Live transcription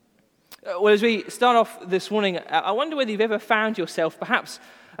Well, as we start off this morning, I wonder whether you've ever found yourself, perhaps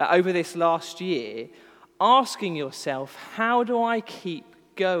over this last year, asking yourself, how do I keep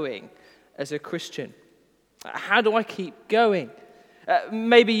going as a Christian? How do I keep going?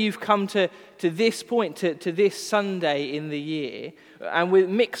 Maybe you've come to this point, to this Sunday in the year, and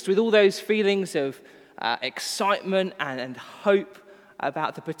mixed with all those feelings of excitement and hope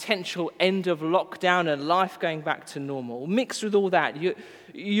about the potential end of lockdown and life going back to normal. Mixed with all that,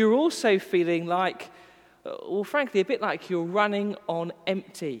 you're also feeling like, well, frankly, a bit like you're running on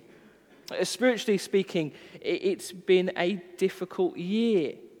empty. Spiritually speaking, it's been a difficult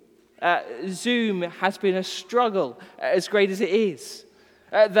year. Zoom has been a struggle, as great as it is.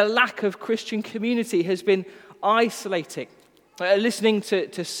 The lack of Christian community has been isolating. Listening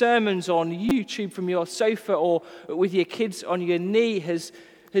to sermons on YouTube from your sofa or with your kids on your knee has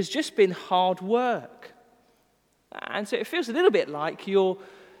just been hard work. And so it feels a little bit like you're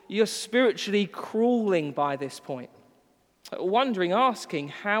spiritually crawling by this point. Wondering, asking,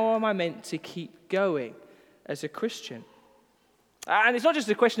 how am I meant to keep going as a Christian? And it's not just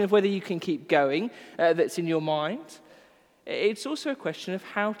a question of whether you can keep going that's in your mind. It's also a question of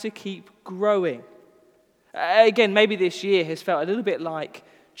how to keep growing. Again, maybe this year has felt a little bit like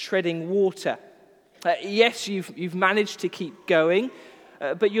treading water. Yes, you've managed to keep going,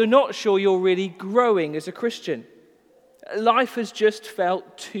 but you're not sure you're really growing as a Christian. Life has just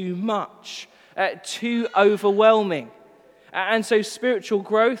felt too much, too overwhelming. And so spiritual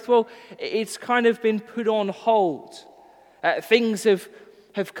growth, well, it's kind of been put on hold. Things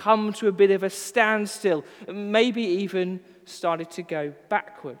have come to a bit of a standstill, maybe even started to go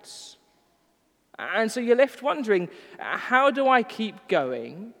backwards. And so you're left wondering, how do I keep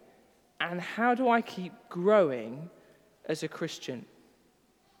going and how do I keep growing as a Christian?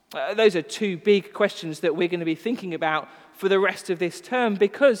 Those are two big questions that we're going to be thinking about for the rest of this term,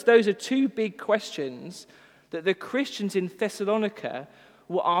 because those are two big questions that the Christians in Thessalonica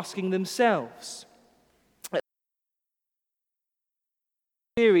were asking themselves.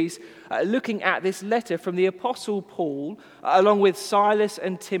 Series looking at this letter from the Apostle Paul, along with Silas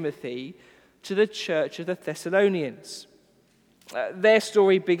and Timothy, to the church of the Thessalonians. Their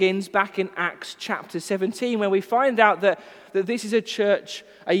story begins back in Acts chapter 17, where we find out that this is a church,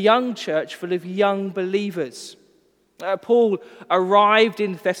 a young church full of young believers. Paul arrived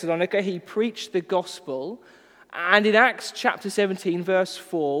in Thessalonica, he preached the gospel, and in Acts chapter 17, verse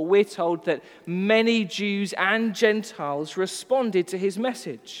 4, we're told that many Jews and Gentiles responded to his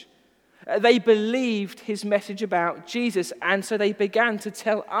message. They believed his message about Jesus, and so they began to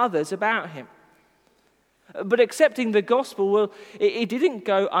tell others about him. But accepting the gospel, well, it didn't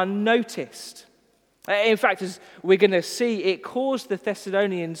go unnoticed. In fact, as we're going to see, it caused the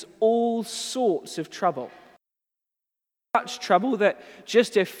Thessalonians all sorts of trouble. Such trouble that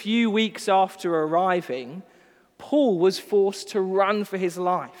just a few weeks after arriving, Paul was forced to run for his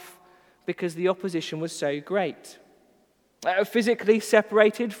life because the opposition was so great. Physically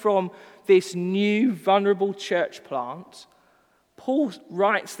separated from this new vulnerable church plant, Paul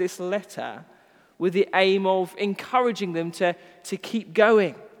writes this letter with the aim of encouraging them to keep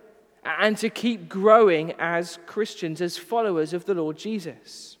going and to keep growing as Christians, as followers of the Lord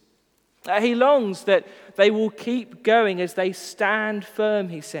Jesus. He longs that they will keep going as they stand firm,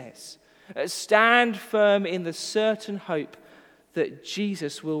 he says. Stand firm in the certain hope that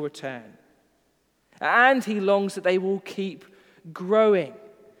Jesus will return. And he longs that they will keep growing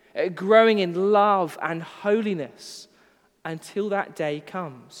in love and holiness until that day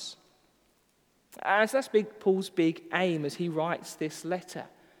comes. And so that's Paul's big aim as he writes this letter,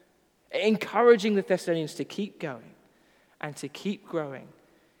 encouraging the Thessalonians to keep going and to keep growing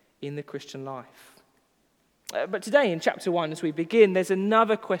in the Christian life. But today in chapter 1, as we begin, there's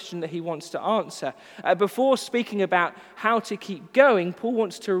another question that he wants to answer. Before speaking about how to keep going, Paul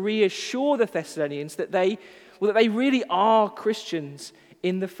wants to reassure the Thessalonians that they really are Christians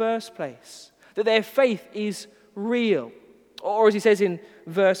in the first place, that their faith is real, or as he says in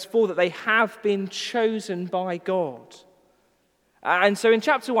verse 4, that they have been chosen by God. And so in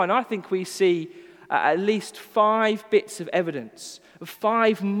chapter 1, I think we see at least 5 bits of evidence,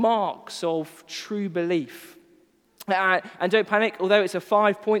 5 marks of true belief. And don't panic, although it's a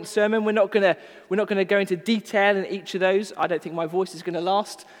 5-point sermon, we're not going to go into detail in each of those. I don't think my voice is going to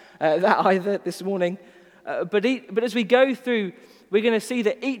last that either this morning. But as we go through, we're going to see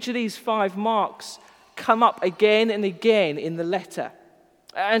that each of these 5 marks come up again and again in the letter.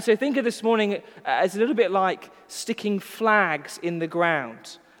 And so think of this morning as a little bit like sticking flags in the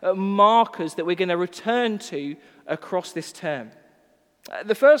ground, markers that we're going to return to across this term.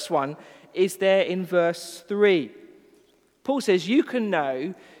 The first one is there in verse 3. Paul says you can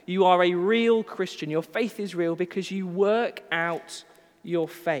know you are a real Christian. Your faith is real because you work out your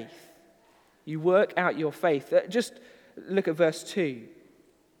faith. You work out your faith. Just look at verse 2.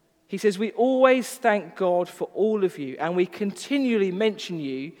 He says, we always thank God for all of you, and we continually mention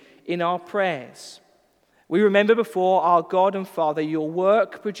you in our prayers. We remember before our God and Father your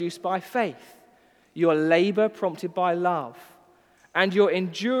work produced by faith, your labor prompted by love, and your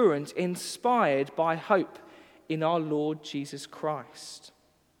endurance inspired by hope in our Lord Jesus Christ.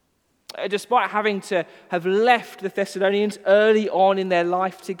 Despite having to have left the Thessalonians early on in their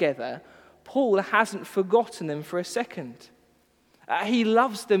life together, Paul hasn't forgotten them for a second. He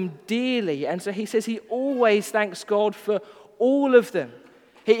loves them dearly, and so he says he always thanks God for all of them.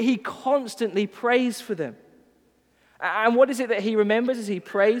 He constantly prays for them. And what is it that he remembers as he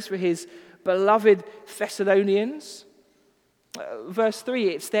prays for his beloved Thessalonians? Verse 3,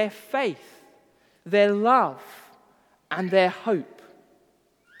 it's their faith, their love, and their hope.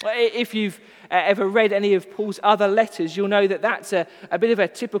 If you've ever read any of Paul's other letters, you'll know that that's a bit of a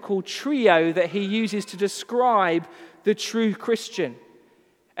typical trio that he uses to describe the true Christian.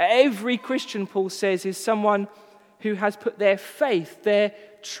 Every Christian, Paul says, is someone who has put their faith, their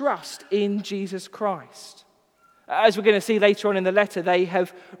trust in Jesus Christ. As we're going to see later on in the letter, they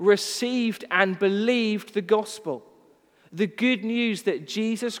have received and believed the gospel, the good news that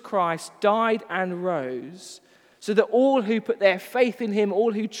Jesus Christ died and rose, so that all who put their faith in him,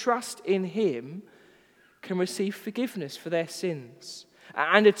 all who trust in him, can receive forgiveness for their sins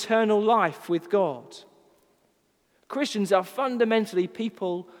and eternal life with God. Christians are fundamentally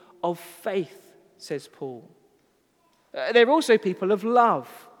people of faith, says Paul. They're also people of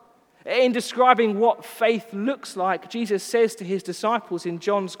love. In describing what faith looks like, Jesus says to his disciples in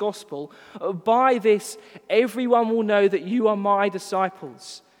John's Gospel, by this everyone will know that you are my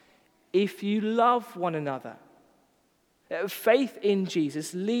disciples, if you love one another. Faith in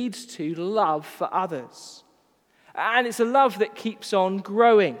Jesus leads to love for others. And it's a love that keeps on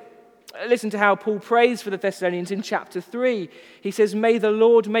growing. Listen to how Paul prays for the Thessalonians in chapter 3. He says, may the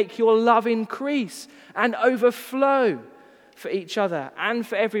Lord make your love increase and overflow for each other and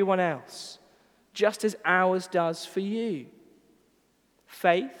for everyone else, just as ours does for you.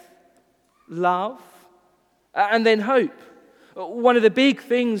 Faith, love, and then hope. One of the big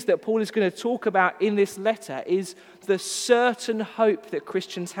things that Paul is going to talk about in this letter is the certain hope that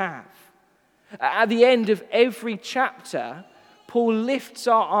Christians have. At the end of every chapter, Paul lifts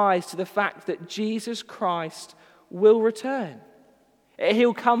our eyes to the fact that Jesus Christ will return.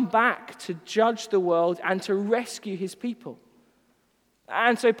 He'll come back to judge the world and to rescue his people.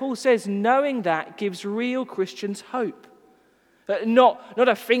 And so Paul says, knowing that gives real Christians hope. Not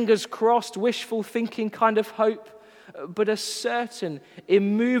a fingers crossed, wishful thinking kind of hope, but a certain,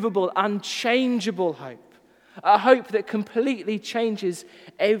 immovable, unchangeable hope. A hope that completely changes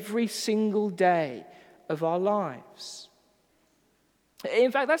every single day of our lives.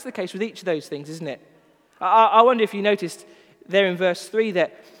 In fact, that's the case with each of those things, isn't it? I wonder if you noticed there in verse 3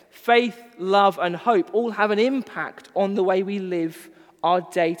 that faith, love, and hope all have an impact on the way we live our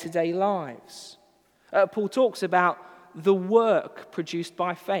day-to-day lives. Paul talks about the work produced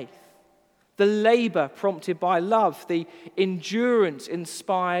by faith, the labor prompted by love, the endurance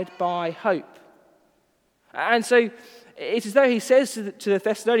inspired by hope. And so it's as though he says to the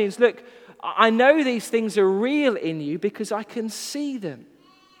Thessalonians, look, I know these things are real in you because I can see them.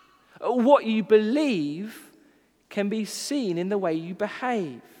 What you believe can be seen in the way you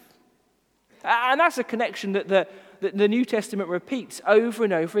behave. And that's a connection that the New Testament repeats over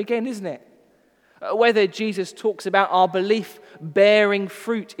and over again, isn't it? Whether Jesus talks about our belief bearing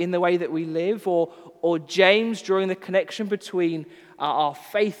fruit in the way that we live, or James drawing the connection between our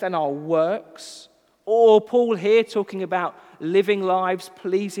faith and our works, or Paul here talking about living lives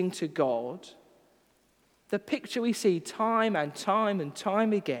pleasing to God, the picture we see time and time and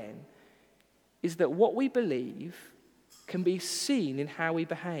time again is that what we believe can be seen in how we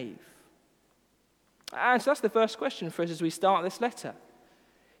behave. And so that's the first question for us as we start this letter.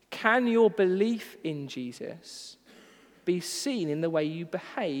 Can your belief in Jesus be seen in the way you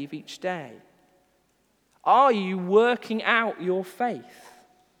behave each day? Are you working out your faith?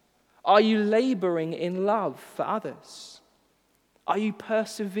 Are you laboring in love for others? Are you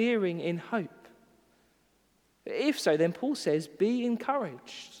persevering in hope? If so, then Paul says, be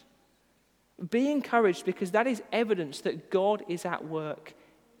encouraged. Be encouraged because that is evidence that God is at work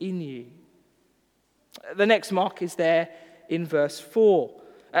in you. The next mark is there in verse 4.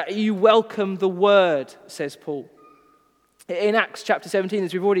 You welcome the word, says Paul. In Acts chapter 17,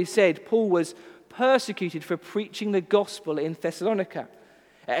 as we've already said, Paul was persecuted for preaching the gospel in Thessalonica.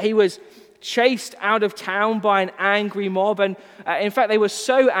 He was chased out of town by an angry mob. And in fact, they were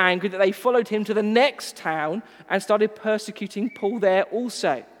so angry that they followed him to the next town and started persecuting Paul there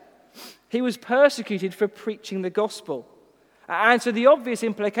also. He was persecuted for preaching the gospel. And so the obvious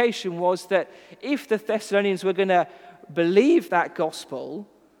implication was that if the Thessalonians were going to believe that gospel,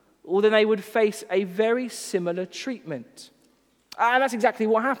 well, then they would face a very similar treatment. And that's exactly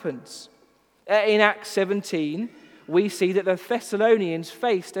what happens. In Acts 17, we see that the Thessalonians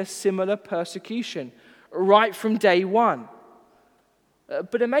faced a similar persecution right from day one.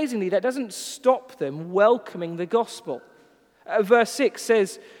 But amazingly, that doesn't stop them welcoming the gospel. Verse 6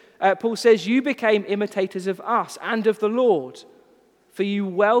 says, Paul says, "You became imitators of us and of the Lord, for you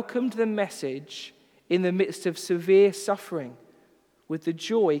welcomed the message in the midst of severe suffering with the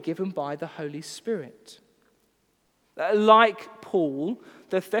joy given by the Holy Spirit." Like Paul,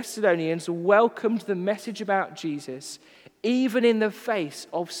 the Thessalonians welcomed the message about Jesus even in the face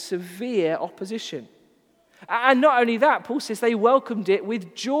of severe opposition. And not only that, Paul says they welcomed it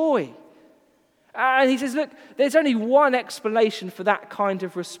with joy. And he says, look, there's only one explanation for that kind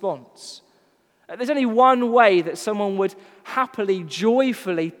of response. There's only one way that someone would happily,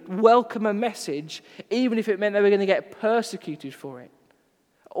 joyfully welcome a message, even if it meant they were going to get persecuted for it.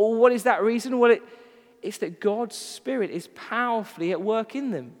 Or what is that reason? Well, it's that God's Spirit is powerfully at work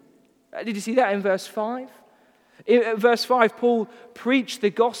in them. Did you see that in verse 5? In verse 5, Paul preached the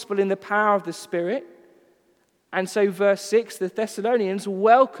gospel in the power of the Spirit. And so verse 6, the Thessalonians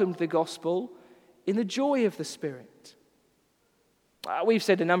welcomed the gospel in the joy of the Spirit. We've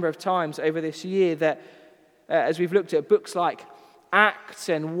said a number of times over this year that as we've looked at books like Acts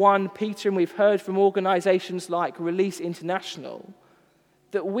and 1 Peter, and we've heard from organizations like Release International,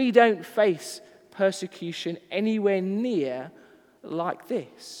 that we don't face persecution anywhere near like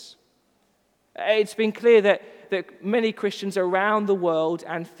this. It's been clear that many Christians around the world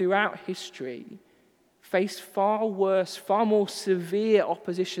and throughout history face far worse, far more severe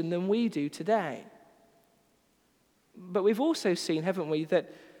opposition than we do today. But we've also seen, haven't we, that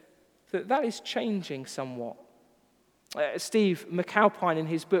is changing somewhat. Steve McAlpine, in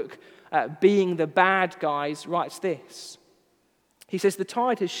his book, Being the Bad Guys, writes this. He says, the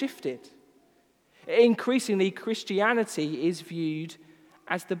tide has shifted. Increasingly, Christianity is viewed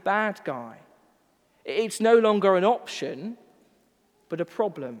as the bad guy. It's no longer an option, but a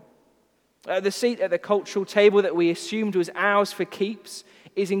problem. The seat at the cultural table that we assumed was ours for keeps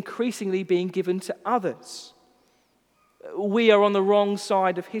is increasingly being given to others. We are on the wrong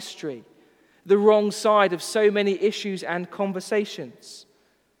side of history, the wrong side of so many issues and conversations.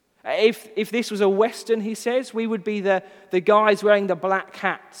 If this was a Western, he says, we would be the guys wearing the black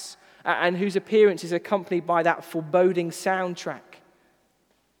hats and whose appearance is accompanied by that foreboding soundtrack.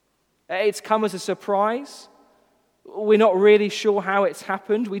 It's come as a surprise. We're not really sure how it's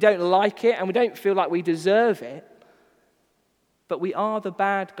happened. We don't like it and we don't feel like we deserve it. But we are the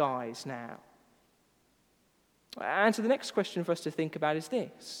bad guys now. And so the next question for us to think about is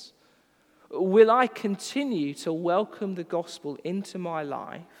this. Will I continue to welcome the gospel into my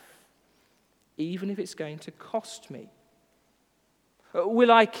life, even if it's going to cost me?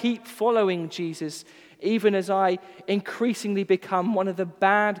 Will I keep following Jesus, even as I increasingly become one of the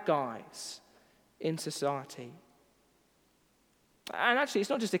bad guys in society? And actually, it's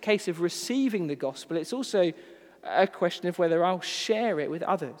not just a case of receiving the gospel, it's also a question of whether I'll share it with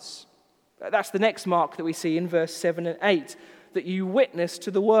others. That's the next mark that we see in verse 7 and 8, that you witness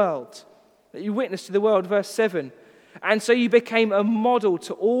to the world. That you witness to the world, verse 7. And so you became a model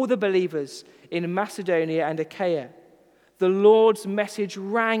to all the believers in Macedonia and Achaia. The Lord's message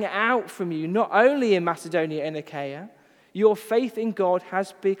rang out from you, not only in Macedonia and Achaia. Your faith in God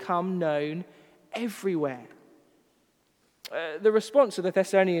has become known everywhere. The response of the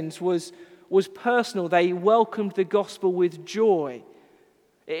Thessalonians was personal. They welcomed the gospel with joy.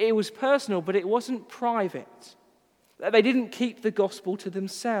 It was personal, but it wasn't private. They didn't keep the gospel to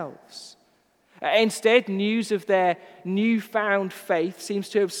themselves. Instead, news of their newfound faith seems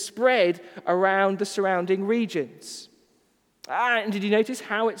to have spread around the surrounding regions. And did you notice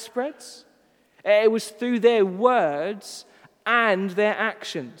how it spreads? It was through their words and their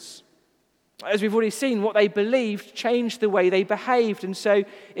actions. As we've already seen, what they believed changed the way they behaved. And so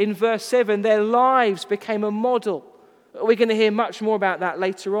in verse 7, their lives became a model. We're going to hear much more about that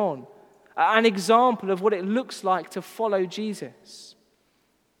later on. An example of what it looks like to follow Jesus.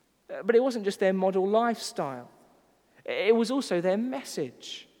 But it wasn't just their model lifestyle. It was also their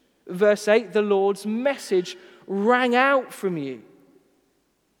message. Verse 8, the Lord's message rang out from you.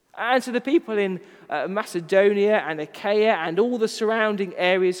 And so the people in Macedonia and Achaia and all the surrounding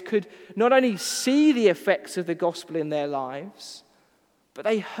areas could not only see the effects of the gospel in their lives, but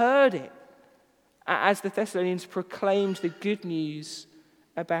they heard it as the Thessalonians proclaimed the good news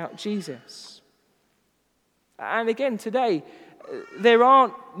about Jesus. And again, today, there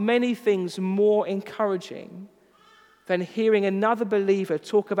aren't many things more encouraging than hearing another believer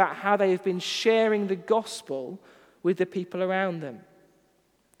talk about how they have been sharing the gospel with the people around them.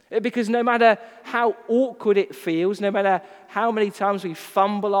 Because no matter how awkward it feels, no matter how many times we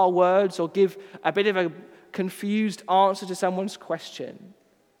fumble our words or give a bit of a confused answer to someone's question,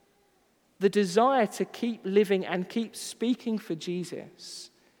 the desire to keep living and keep speaking for Jesus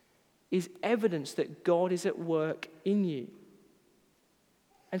is evidence that God is at work in you.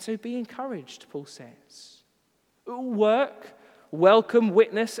 And so be encouraged, Paul says. Work, welcome,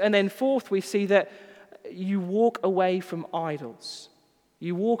 witness, and then fourth, we see that you walk away from idols.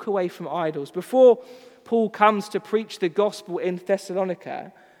 You walk away from idols. Before Paul comes to preach the gospel in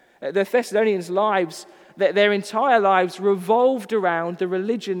Thessalonica, the Thessalonians' lives, their entire lives revolved around the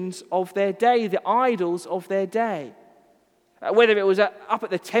religions of their day, the idols of their day. Whether it was up at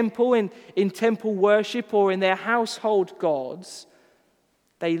the temple, in temple worship, or in their household gods,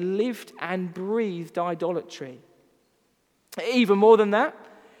 they lived and breathed idolatry. Even more than that,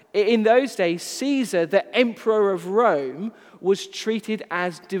 in those days, Caesar, the emperor of Rome, was treated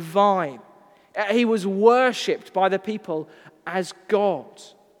as divine. He was worshipped by the people as God.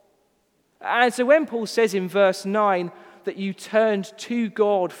 And so when Paul says in verse 9 that you turned to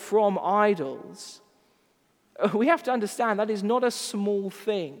God from idols, we have to understand that is not a small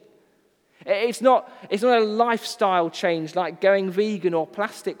thing. It's not a lifestyle change like going vegan or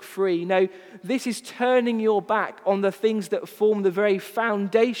plastic free. No, this is turning your back on the things that form the very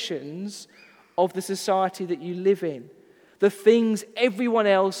foundations of the society that you live in, the things everyone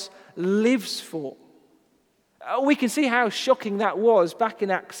else lives for. We can see how shocking that was back in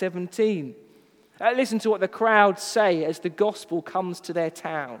Acts 17. Listen to what the crowds say as the gospel comes to their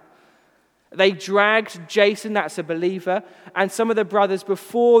town. They dragged Jason, that's a believer, and some of the brothers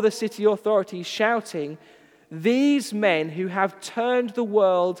before the city authorities, shouting, "These men who have turned the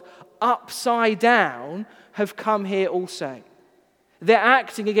world upside down have come here also. They're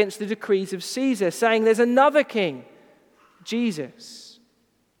acting against the decrees of Caesar, saying there's another king, Jesus."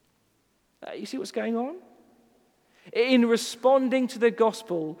 You see what's going on? In responding to the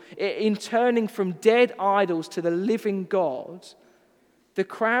gospel, in turning from dead idols to the living God, the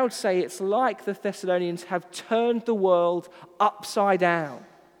crowd say it's like the Thessalonians have turned the world upside down.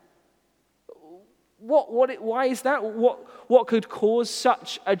 Why is that? What could cause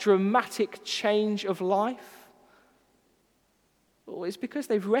such a dramatic change of life? Well, it's because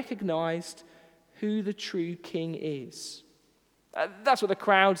they've recognized who the true king is. That's what the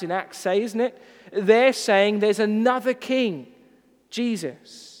crowds in Acts say, isn't it? They're saying there's another king,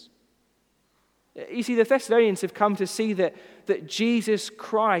 Jesus. You see, the Thessalonians have come to see that Jesus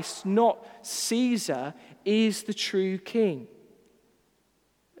Christ, not Caesar, is the true king.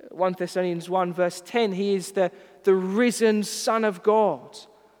 1 Thessalonians 1 verse 10, he is the risen Son of God,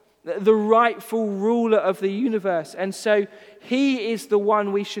 the rightful ruler of the universe. And so he is the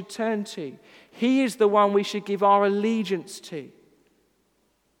one we should turn to. He is the one we should give our allegiance to.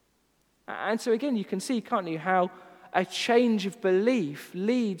 And so again, you can see, can't you, how a change of belief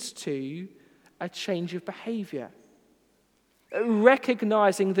leads to a change of behavior.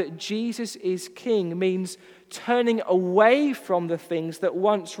 Recognizing that Jesus is king means turning away from the things that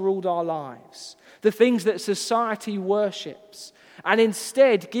once ruled our lives, the things that society worships, and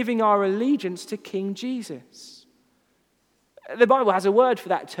instead giving our allegiance to King Jesus. The Bible has a word for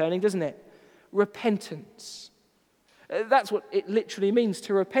that turning, doesn't it? Repentance. That's what it literally means,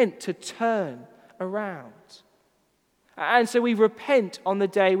 to repent, to turn around. And so we repent on the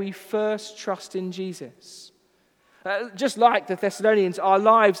day we first trust in Jesus. Just like the Thessalonians, our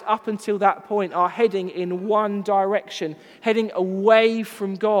lives up until that point are heading in one direction, heading away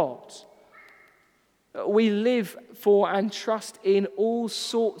from God. We live for and trust in all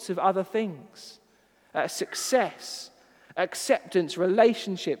sorts of other things. Success, acceptance,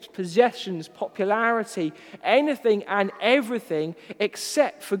 relationships, possessions, popularity, anything and everything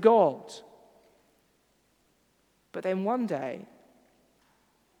except for God. But then one day,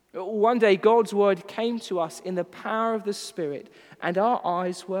 God's word came to us in the power of the Spirit, and our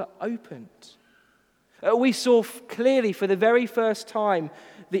eyes were opened. We saw clearly for the very first time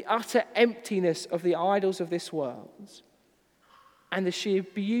the utter emptiness of the idols of this world and the sheer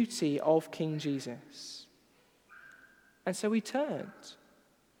beauty of King Jesus. And so we turned.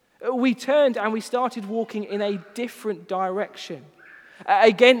 We turned and we started walking in a different direction.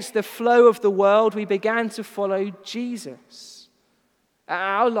 Against the flow of the world, we began to follow Jesus.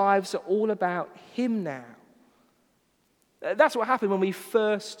 Our lives are all about him now. That's what happened when we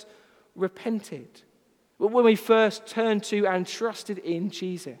first repented, when we first turned to and trusted in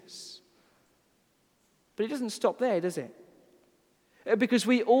Jesus. But it doesn't stop there, does it? Because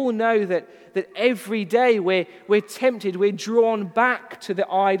we all know that every day we're tempted, we're drawn back to the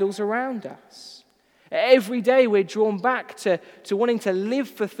idols around us. Every day we're drawn back to wanting to live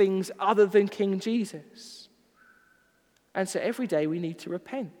for things other than King Jesus. And so every day we need to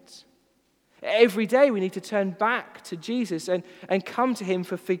repent. Every day we need to turn back to Jesus and come to him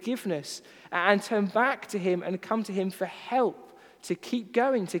for forgiveness, and turn back to him and come to him for help to keep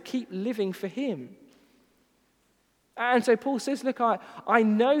going, to keep living for him. And so Paul says, look, I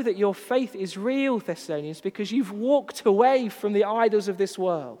know that your faith is real, Thessalonians, because you've walked away from the idols of this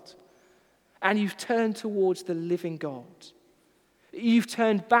world and you've turned towards the living God. You've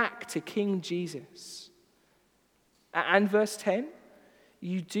turned back to King Jesus. And verse 10,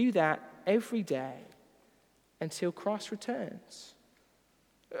 you do that every day until Christ returns.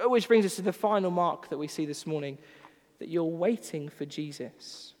 Which brings us to the final mark that we see this morning, that you're waiting for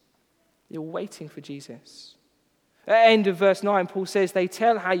Jesus. You're waiting for Jesus. At the end of verse 9, Paul says, they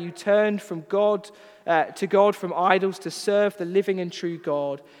tell how you turned from God to God, from idols, to serve the living and true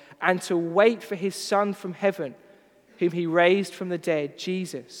God, and to wait for his Son from heaven, whom he raised from the dead,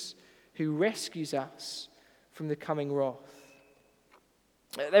 Jesus, who rescues us from the coming wrath.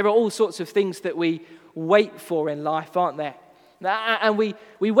 There are all sorts of things that we wait for in life, aren't there? And we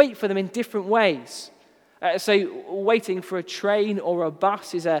wait for them in different ways. So waiting for a train or a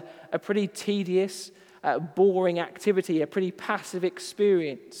bus is a pretty tedious, boring activity, a pretty passive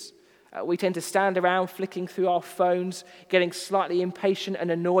experience. We tend to stand around flicking through our phones, getting slightly impatient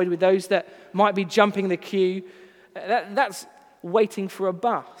and annoyed with those that might be jumping the queue. That's waiting for a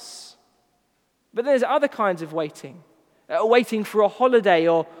bus. But there's other kinds of waiting. Waiting for a holiday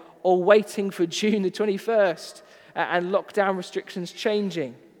or waiting for June the 21st and lockdown restrictions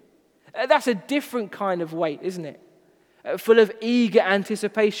changing. That's a different kind of wait, isn't it? Full of eager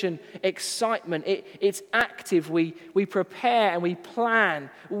anticipation, excitement. It's active. We prepare and we plan.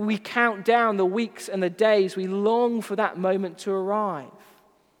 We count down the weeks and the days. We long for that moment to arrive.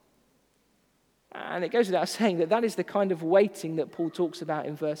 And it goes without saying that is the kind of waiting that Paul talks about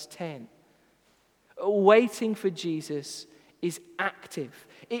in verse 10. Waiting for Jesus is active.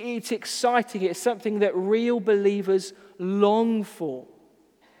 It's exciting. It's something that real believers long for.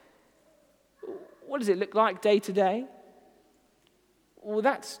 What does it look like day to day? Well,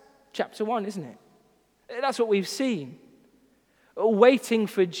 that's chapter 1, isn't it? That's what we've seen. Waiting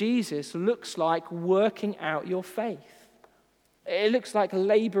for Jesus looks like working out your faith. It looks like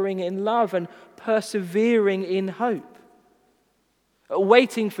laboring in love and persevering in hope.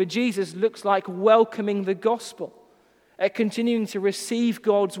 Waiting for Jesus looks like welcoming the gospel, continuing to receive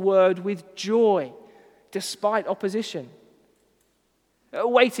God's word with joy despite opposition.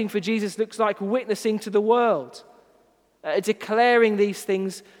 Waiting for Jesus looks like witnessing to the world, declaring these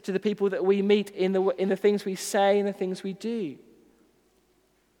things to the people that we meet in the things we say and the things we do.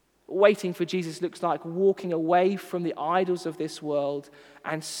 Waiting for Jesus looks like walking away from the idols of this world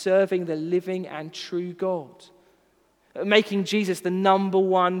and serving the living and true God, making Jesus the number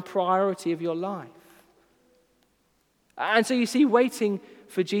one priority of your life. And so you see, waiting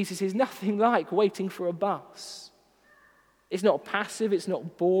for Jesus is nothing like waiting for a bus. It's not passive, it's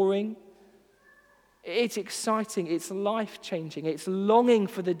not boring. It's exciting, it's life-changing, it's longing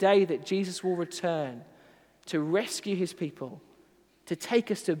for the day that Jesus will return to rescue his people, to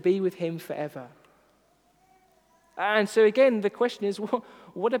take us to be with him forever. And so again, the question is,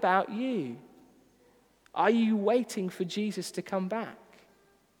 what about you? Are you waiting for Jesus to come back?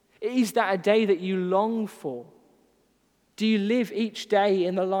 Is that a day that you long for? Do you live each day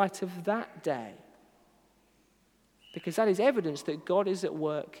in the light of that day? Because that is evidence that God is at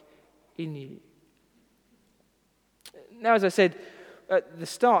work in you. Now, as I said at the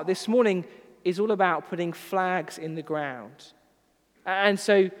start, this morning is all about putting flags in the ground. And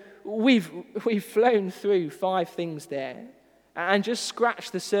so we've flown through 5 things there and just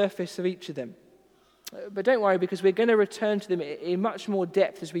scratched the surface of each of them. But don't worry, because we're going to return to them in much more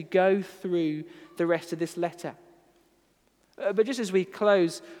depth as we go through the rest of this letter. But just as we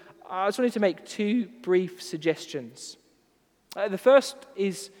close, I just wanted to make 2 brief suggestions. The first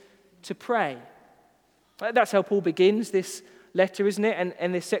is to pray. That's how Paul begins this letter, isn't it?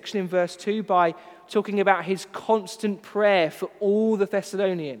 And this section in verse 2 by talking about his constant prayer for all the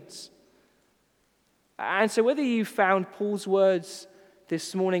Thessalonians. And so whether you found Paul's words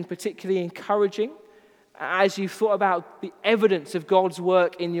this morning particularly encouraging as you've thought about the evidence of God's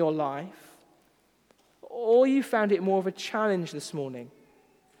work in your life, or you found it more of a challenge this morning,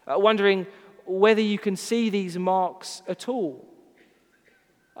 wondering whether you can see these marks at all,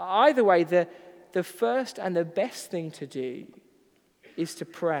 Either way, the first and the best thing to do is to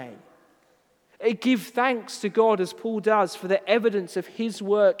pray. Give thanks to God, as Paul does, for the evidence of his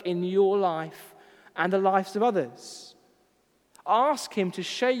work in your life and the lives of others. Ask him to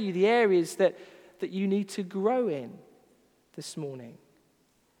show you the areas that you need to grow in this morning.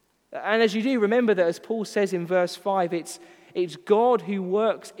 And as you do, remember that as Paul says in verse 5, it's God who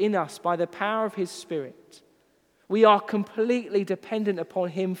works in us by the power of his Spirit. We are completely dependent upon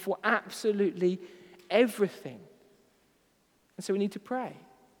him for absolutely everything. And so we need to pray.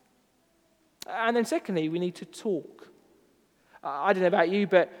 And then secondly, we need to talk. I don't know about you,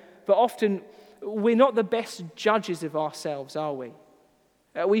 but often we're not the best judges of ourselves, are we?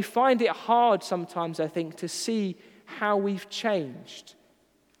 We find it hard sometimes, I think, to see how we've changed,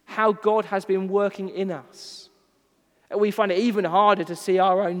 how God has been working in us. We find it even harder to see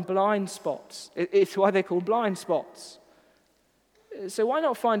our own blind spots. It's why they're called blind spots. So why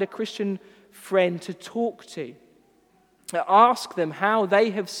not find a Christian friend to talk to? Ask them how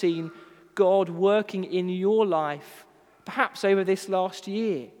they have seen God working in your life, perhaps over this last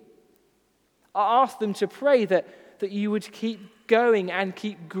year. Ask them to pray that you would keep going and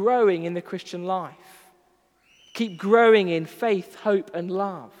keep growing in the Christian life. Keep growing in faith, hope, and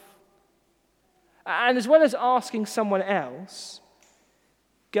love. And as well as asking someone else,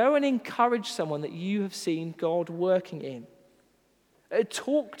 go and encourage someone that you have seen God working in.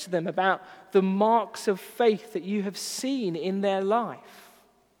 Talk to them about the marks of faith that you have seen in their life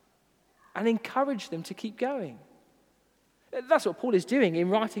and encourage them to keep going. That's what Paul is doing in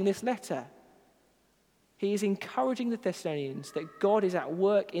writing this letter. He is encouraging the Thessalonians that God is at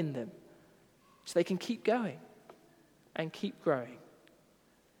work in them so they can keep going and keep growing.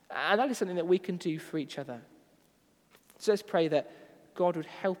 And that is something that we can do for each other. So let's pray that God would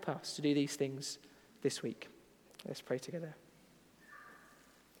help us to do these things this week. Let's pray together.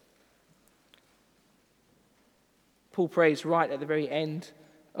 Paul prays right at the very end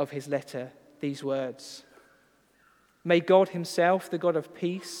of his letter these words: "May God himself, the God of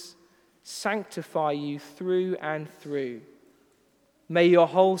peace, sanctify you through and through. May your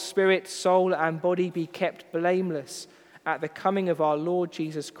whole spirit, soul, and body be kept blameless at the coming of our Lord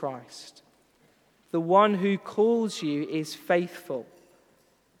Jesus Christ. The one who calls you is faithful,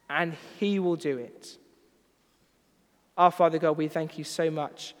 and he will do it." Our Father God, we thank you so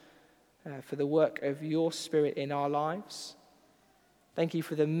much for the work of your Spirit in our lives. Thank you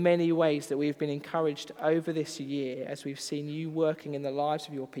for the many ways that we've been encouraged over this year as we've seen you working in the lives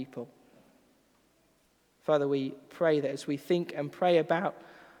of your people. Father, we pray that as we think and pray about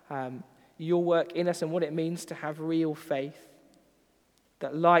your work in us and what it means to have real faith,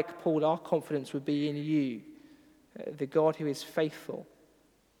 that like Paul, our confidence would be in you, the God who is faithful,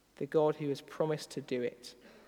 the God who has promised to do it.